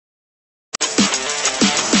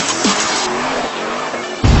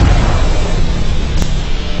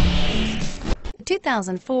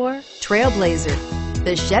2004 TrailBlazer.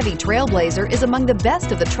 The Chevy TrailBlazer is among the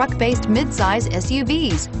best of the truck-based midsize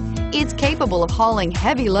SUVs. It's capable of hauling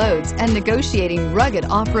heavy loads and negotiating rugged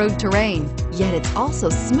off-road terrain, yet it's also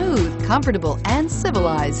smooth, comfortable, and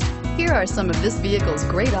civilized. Here are some of this vehicle's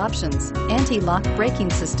great options: anti-lock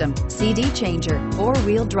braking system, CD changer,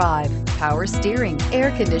 four-wheel drive, power steering,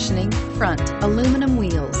 air conditioning, front, aluminum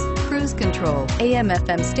wheels, cruise control,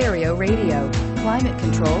 AM/FM stereo radio, climate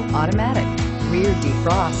control automatic, rear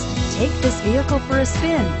defrost. Take this vehicle for a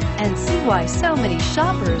spin and see why so many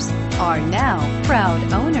shoppers are now proud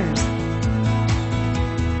owners.